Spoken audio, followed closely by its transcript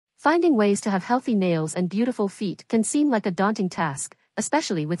Finding ways to have healthy nails and beautiful feet can seem like a daunting task,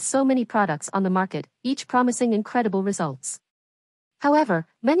 especially with so many products on the market, each promising incredible results. However,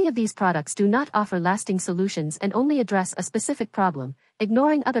 many of these products do not offer lasting solutions and only address a specific problem,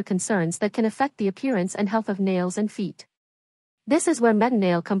 ignoring other concerns that can affect the appearance and health of nails and feet. This is where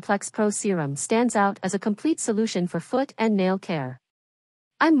MetaNail Complex Pro Serum stands out as a complete solution for foot and nail care.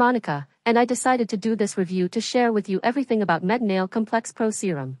 I'm Monica, and I decided to do this review to share with you everything about MetaNail Complex Pro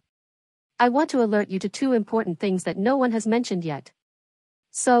Serum. I want to alert you to two important things that no one has mentioned yet.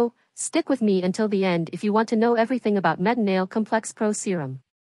 So, stick with me until the end if you want to know everything about MetaNail Complex Pro Serum.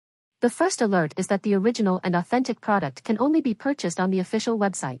 The first alert is that the original and authentic product can only be purchased on the official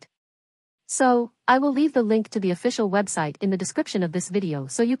website. So, I will leave the link to the official website in the description of this video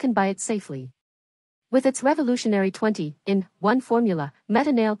so you can buy it safely. With its revolutionary 20-in-1 formula,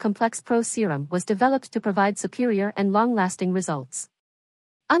 MetaNail Complex Pro Serum was developed to provide superior and long-lasting results.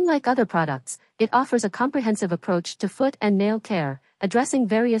 Unlike other products, it offers a comprehensive approach to foot and nail care, addressing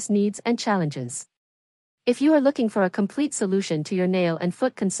various needs and challenges. If you are looking for a complete solution to your nail and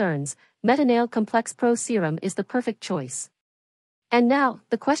foot concerns, MetaNail Complex Pro Serum is the perfect choice. And now,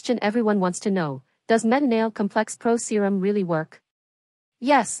 the question everyone wants to know, does MetaNail Complex Pro Serum really work?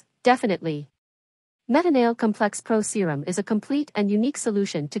 Yes, definitely. MetaNail Complex Pro Serum is a complete and unique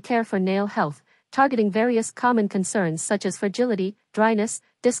solution to care for nail health, targeting various common concerns such as fragility, dryness,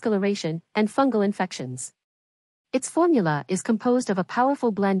 discoloration, and fungal infections. Its formula is composed of a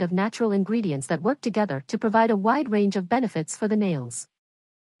powerful blend of natural ingredients that work together to provide a wide range of benefits for the nails.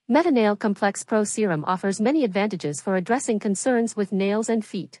 MetaNail Complex Pro Serum offers many advantages for addressing concerns with nails and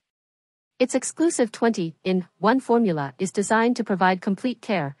feet. Its exclusive 20-in-1 formula is designed to provide complete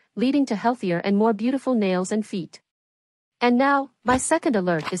care, leading to healthier and more beautiful nails and feet. And now, my second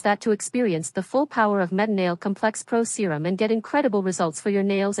alert is that to experience the full power of MetaNail Complex Pro Serum and get incredible results for your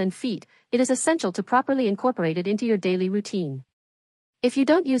nails and feet, it is essential to properly incorporate it into your daily routine. If you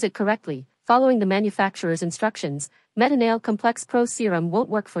don't use it correctly, following the manufacturer's instructions, MetaNail Complex Pro Serum won't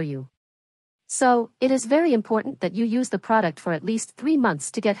work for you. So, it is very important that you use the product for at least 3 months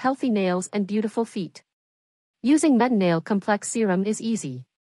to get healthy nails and beautiful feet. Using MetaNail Complex Serum is easy.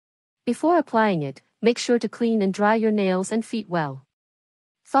 Before applying it, make sure to clean and dry your nails and feet well.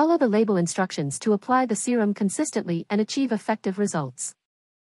 Follow the label instructions to apply the serum consistently and achieve effective results.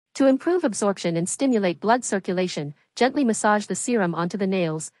 To improve absorption and stimulate blood circulation, gently massage the serum onto the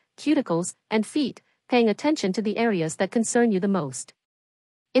nails, cuticles, and feet, paying attention to the areas that concern you the most.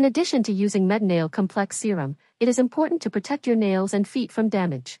 In addition to using MetaNail Complex Serum, it is important to protect your nails and feet from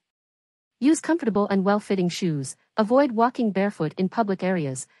damage. Use comfortable and well-fitting shoes, avoid walking barefoot in public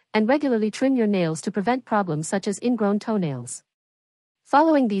areas, and regularly trim your nails to prevent problems such as ingrown toenails.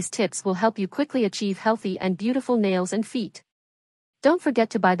 Following these tips will help you quickly achieve healthy and beautiful nails and feet. Don't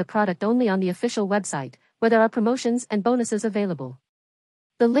forget to buy the product only on the official website, where there are promotions and bonuses available.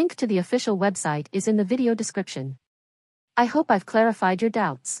 The link to the official website is in the video description. I hope I've clarified your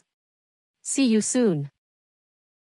doubts. See you soon.